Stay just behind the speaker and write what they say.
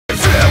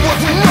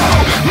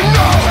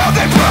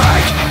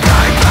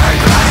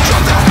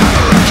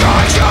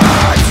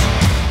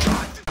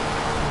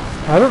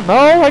I don't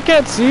know. I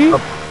can't see. A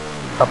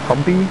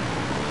pumpy? You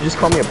just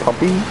call me a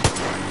pumpy?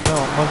 No,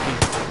 a monkey.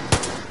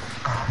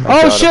 Oh,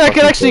 oh God, shit! I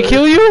can actually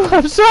kill you.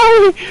 I'm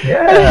sorry.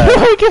 Yeah. I didn't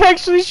know I can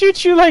actually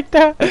shoot you like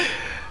that.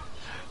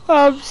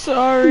 I'm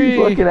sorry.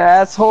 You fucking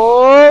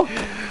asshole.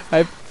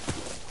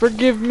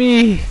 Forgive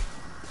me.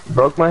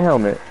 Broke my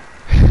helmet.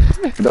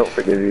 Don't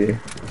forgive you.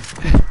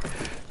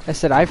 I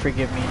said I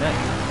forgive me, not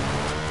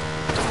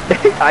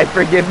I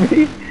forgive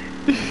me?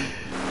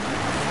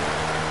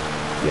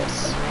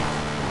 yes.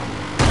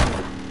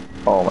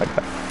 Oh my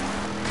god.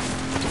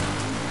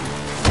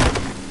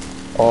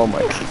 Oh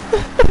my god.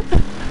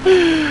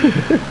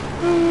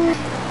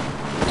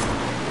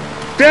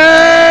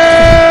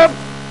 Damn!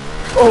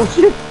 Oh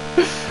shit!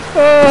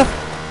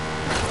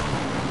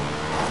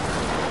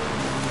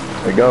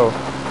 There we go.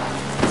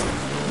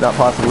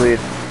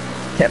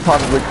 Can't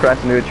possibly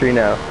crash into a tree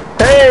now.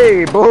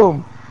 Hey!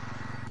 Boom!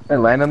 I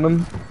land on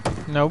them?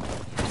 Nope.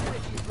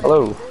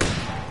 Hello.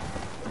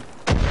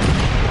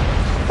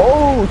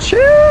 Oh,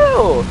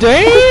 chill!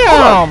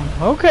 Damn!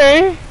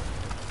 Okay.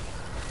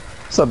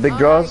 What's up, big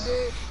draws?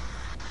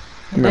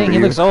 Dang, he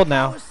looks old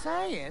now.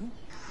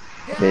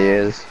 He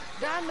is.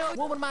 I know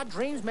woman of my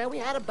dreams, man. We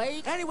had a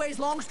baby. Anyways,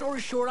 long story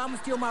short, I'm gonna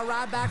steal my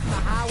ride back from the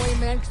highway,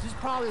 man, because this is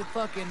probably the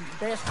fucking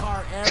best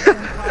car ever. You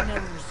probably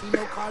never seen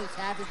no car that's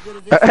half as good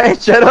as this. Hey,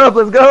 shut up,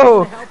 let's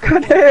go!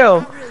 God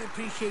damn! I really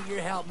appreciate your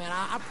help, man.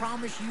 I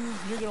promise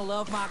you're gonna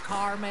love my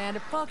car, man.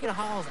 It fucking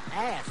hauls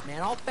ass,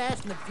 man. All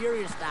Fast and the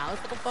Furious style.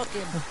 It's like a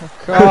fucking...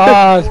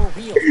 God,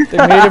 they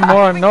made it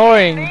more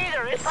annoying.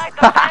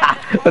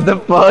 What the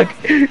fuck?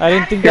 I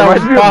didn't think that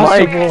was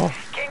possible.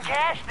 Can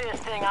cash this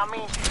thing, I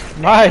mean...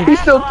 Mike. He's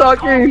still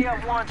talking.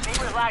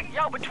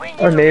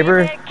 Our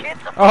neighbor.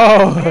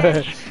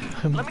 Oh.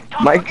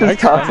 Mike just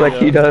talks like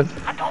he does.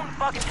 I don't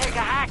fucking take a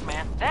hack,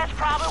 man. That's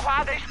probably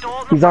why they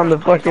stole He's on the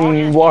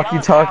fucking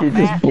walkie-talkie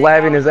just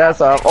blabbing his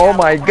ass off. Oh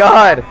my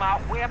god.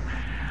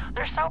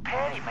 They're so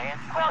petty, man.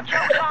 Well,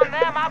 joke's on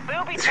them. I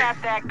booby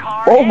trapped that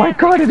car. Oh my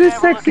god, it is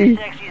sexy.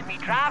 Booby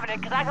trapped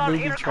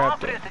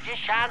it.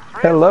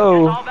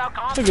 Hello.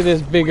 Look at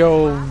this big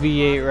old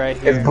V8 right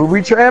here. Is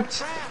booby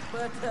trapped?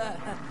 But,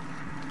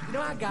 you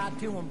know I got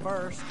to him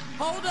first.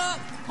 Hold up!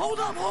 Hold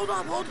up! Hold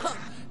up! Hold up!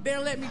 Better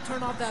let me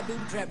turn off that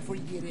booby trap before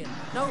you get in.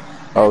 Nope.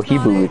 Oh, he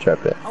booby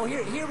trapped it. Oh,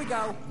 here we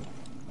go.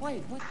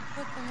 Wait, what the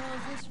hell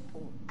is this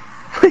for?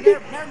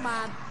 Never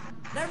mind.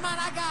 Never mind,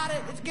 I got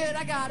it. It's good,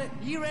 I got it.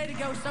 You ready to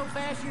go so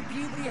fast your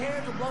puberty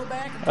hairs will blow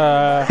back?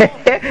 I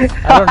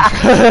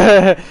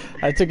don't...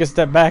 I took a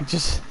step back,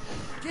 just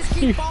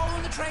keep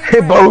following the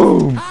train.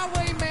 Boom!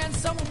 Highwayman,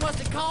 someone must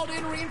have called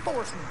in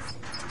reinforcements.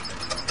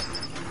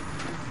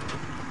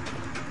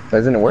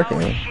 Isn't it working?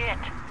 Oh, shit.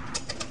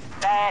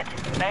 That's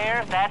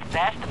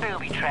the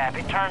booby trap.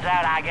 It turns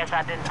out I guess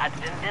I didn't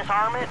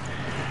disarm it.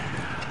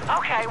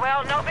 Okay,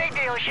 well, no big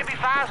deal. It should be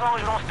fine as long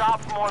as we don't stop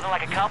for more than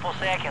like a couple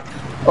seconds.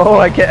 Oh,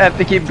 I can't have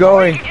to keep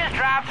going. Or you can just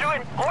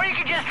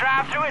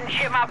drive through it, and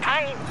shit my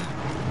paint.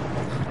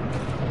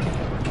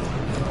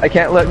 I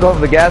can't let go of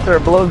the gas or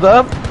it blows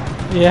up?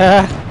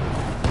 yeah.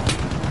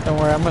 Don't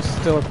worry, I'm gonna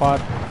steal a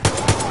pod.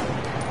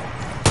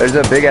 There's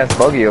a big ass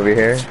buggy over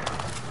here.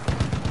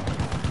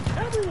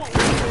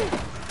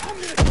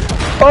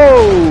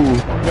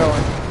 Oh! I'm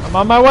going. I'm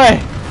on my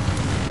way.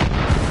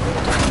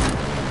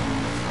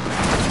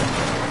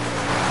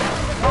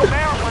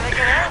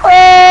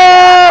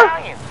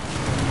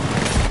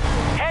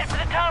 Head for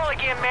the tunnel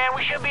again, man.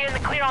 We should be in the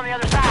clear on the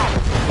other side.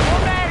 More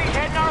baddies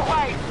heading our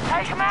way.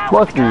 Take them out.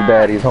 Fuck these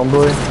baddies,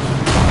 homeboy.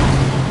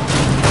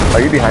 Are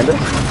you behind us?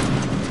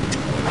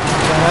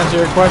 Can I answer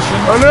your question?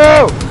 Oh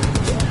no!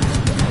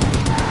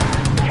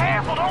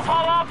 Careful, don't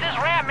fall off this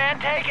ramp, man.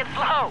 Take it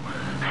slow.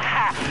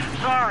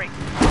 Sorry.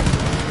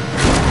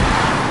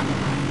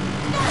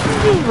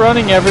 Just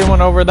running everyone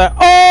over that.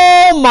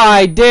 Oh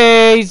my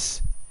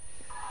days!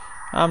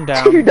 I'm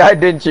down. You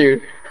died, didn't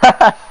you?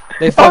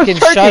 They fucking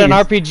shot an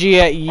RPG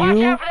at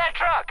you,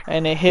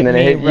 and it hit and then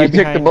me you right took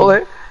behind the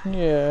bullet?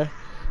 Yeah.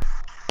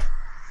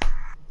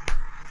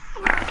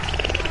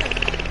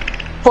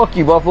 Fuck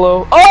you,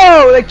 Buffalo.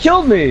 Oh, they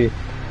killed me!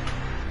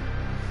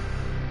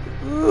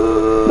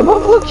 The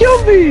Buffalo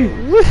killed me!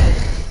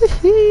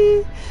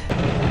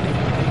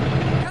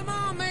 Come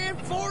on, man,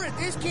 for it.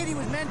 This kitty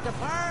was meant to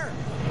purr.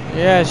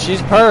 Yeah,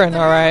 she's purring,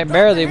 alright.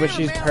 Barely, but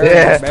she's purring.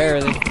 Yeah.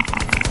 Barely.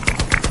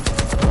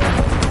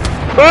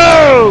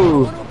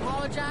 Oh! I want to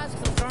apologize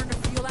because I'm starting to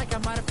feel like I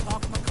might have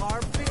talked my car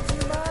a bit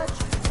too much.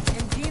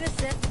 And Gina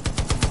said,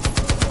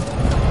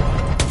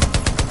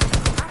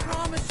 I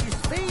promised you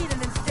speed,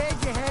 and instead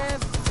you have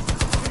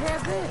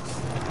this.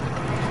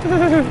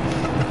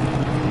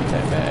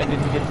 Damn it, I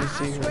didn't get to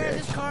see I her. swear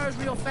this car is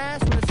real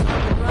fast when it's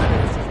not running.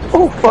 It's just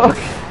Oh, fuck.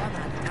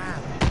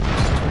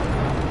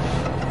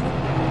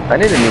 I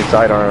need a new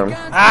sidearm.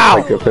 Ow!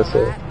 Like a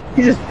pistol.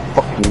 He just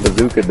fucking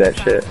bazookaed that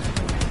shit.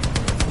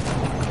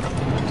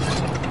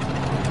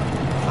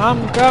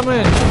 I'm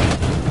coming!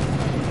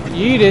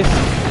 Yeet it!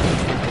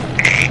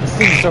 This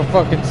thing's so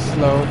fucking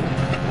slow.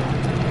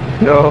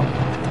 No.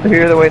 You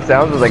hear the way it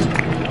sounds? It's like...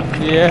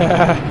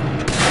 Yeah.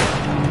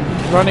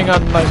 running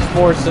on like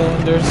 4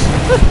 cylinders.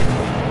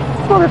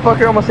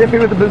 Motherfucker almost hit me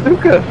with a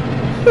bazooka.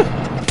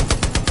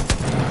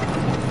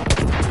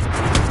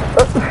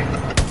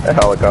 A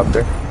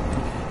helicopter.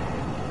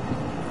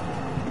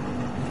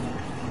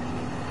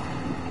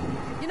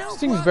 You know This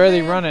thing's what,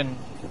 barely man? running.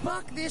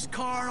 Fuck this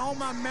car and all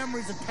my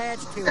memories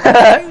attached to it.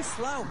 It's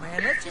too slow,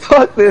 man. Let's just,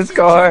 Fuck this let's just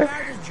car. jump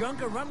out of this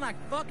junk and run like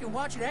fuck and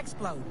watch it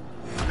explode.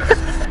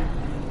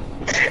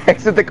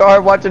 Exit the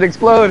car, watch it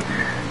explode.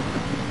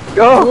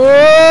 Go!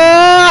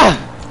 Whoa!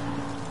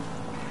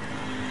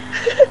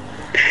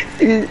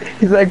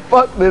 He's like,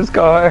 fuck this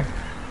car.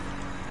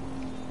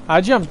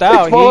 I jumped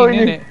out. He following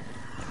ain't in you. it.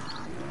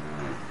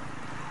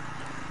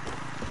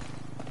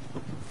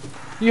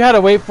 You had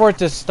to wait for it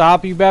to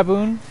stop, you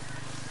baboon.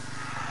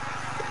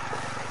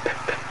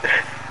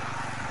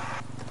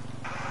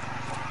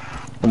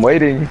 I'm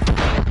waiting.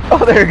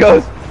 Oh, there it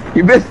goes.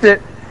 You missed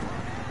it.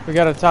 We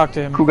gotta talk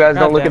to him. Cool guys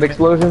God don't look at damn it.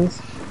 explosions.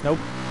 Nope.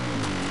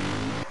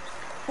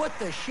 What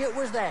the shit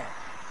was that?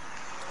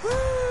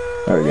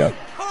 There we go.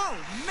 Oh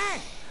man,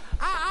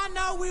 I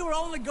know we were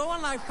only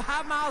going like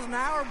 5 miles an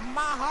hour. But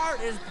my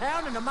heart is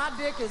pounding and my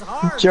dick is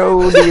hard. Joe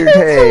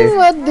Dierte.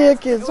 My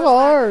dick is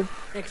hard.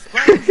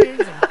 Explosions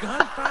and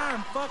gunfire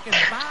and fucking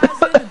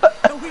bison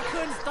and we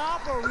couldn't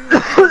stop or we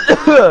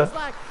were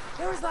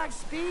it was like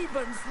speed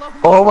but in slow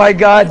motion. Oh my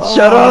god,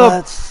 shut up!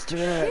 That's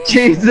stretch.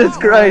 Jesus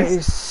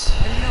Christ.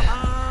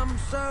 And,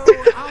 so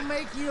I'll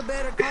make you a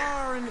better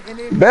car and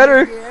if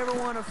Better? you ever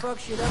want to fuck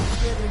shit up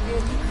together again,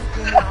 you just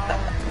give me a holler.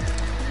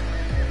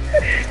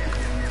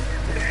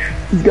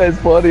 This guy's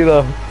funny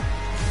though.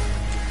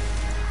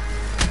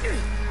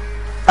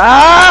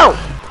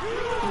 Ow!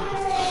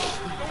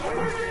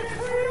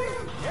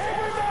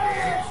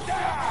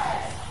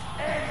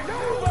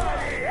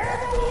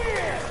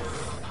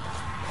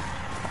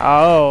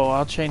 Oh,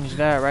 I'll change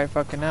that right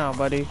fucking now,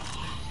 buddy.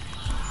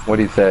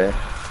 What'd he say?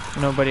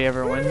 Nobody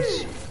ever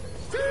wins.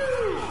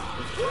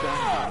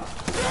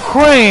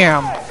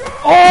 Cram!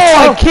 Oh,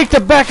 I kicked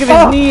the back of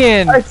his knee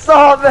in. I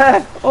saw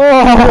that!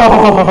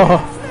 Oh!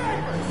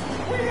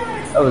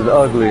 That was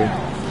ugly.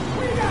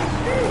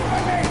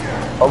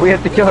 Oh, we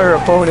have to kill our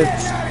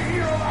opponents.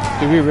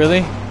 Do we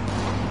really?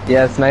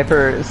 Yeah,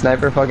 sniper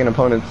fucking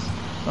opponents.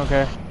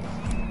 Okay.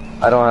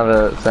 I don't have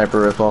a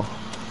sniper rifle.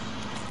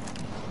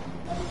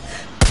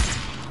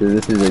 Dude,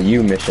 this is a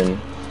U mission.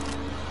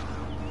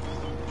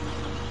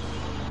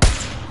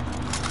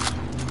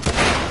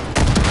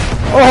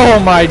 Oh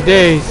my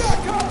days!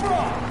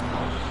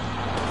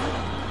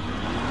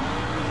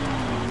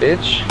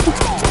 Bitch.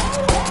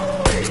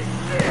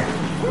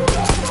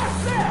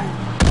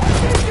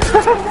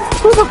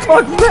 Who the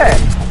fuck's that?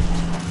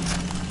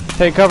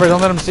 Take cover,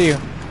 don't let him see you.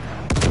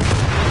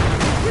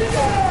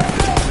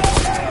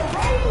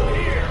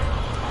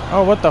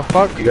 Oh, what the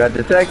fuck? You got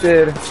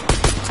detected.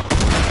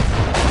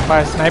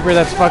 By a sniper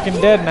that's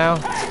fucking dead now.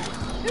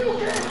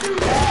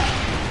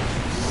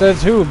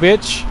 Says who,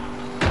 bitch?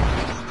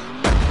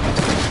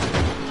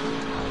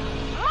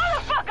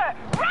 Motherfucker!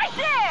 Right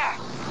there!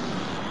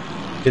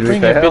 Did we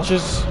Bring it, fail?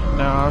 bitches.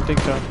 No, I don't think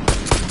so.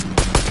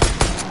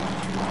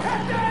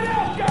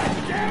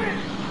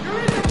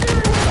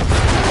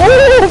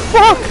 Oh,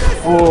 fuck!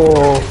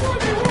 Oh.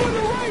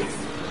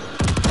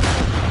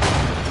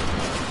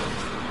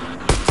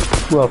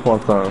 Who else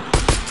wants some?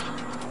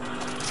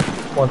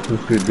 Wants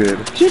this good.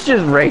 She's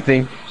just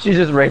racing. She's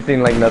just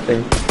racing like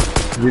nothing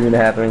is even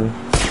happening.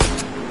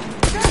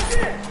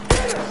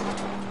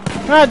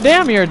 God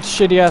damn, you're a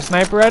shitty ass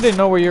sniper. I didn't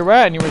know where you were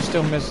at and you were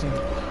still missing.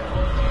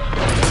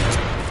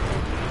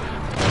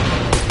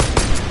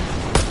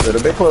 A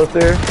little bit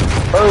closer.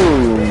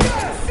 Oh.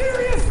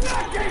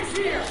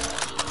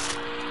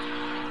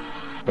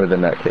 Where the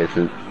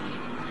nutcases?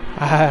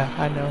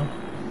 I know.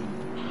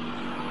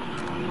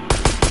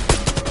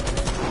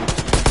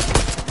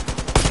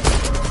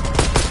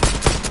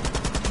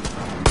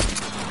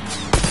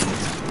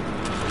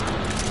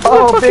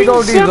 Oh, big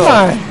old diesel.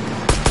 Semi.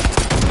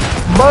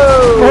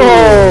 Boom.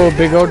 Oh,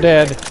 big old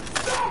dead.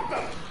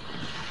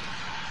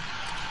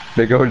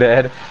 Big old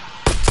dad.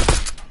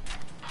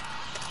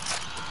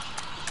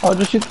 Oh,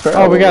 just shoot the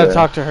Oh, we gotta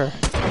talk to her.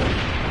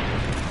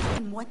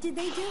 What did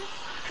they do?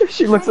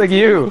 She looks like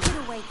you.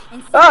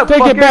 Ah,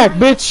 Take it back,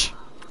 bitch.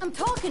 I'm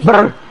talking to you.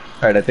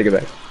 Alright, I take it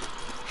back.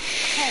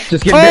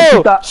 Just kidding,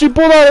 bitch. Oh, she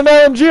pulled out an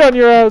LMG on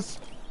your ass.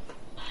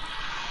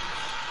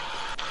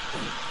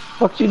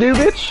 Fuck you do,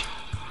 bitch?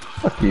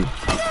 Fuck you.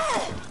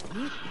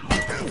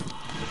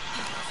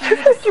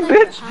 You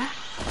bitch!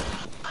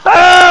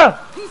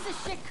 Ah! Piece of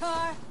shit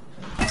car.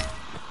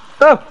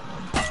 Oh!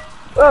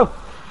 Oh!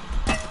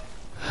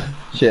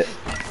 Shit.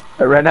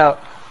 I ran out.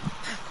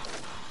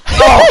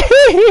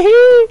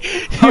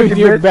 With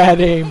your bitch. bad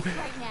aim.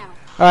 Right now.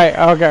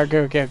 Alright,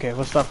 okay.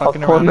 We'll stop I'm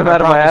fucking pulling around. them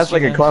out of I my ass promise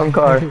like a you clown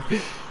car.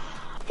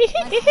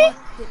 Dipshit.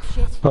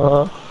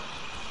 Fuck.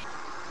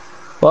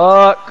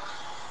 Fuck.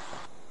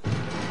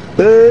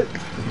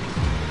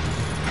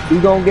 We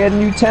gonna get a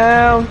new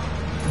town.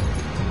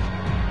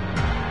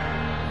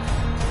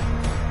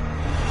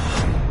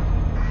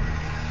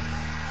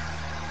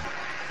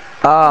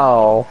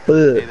 Oh,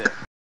 fuck.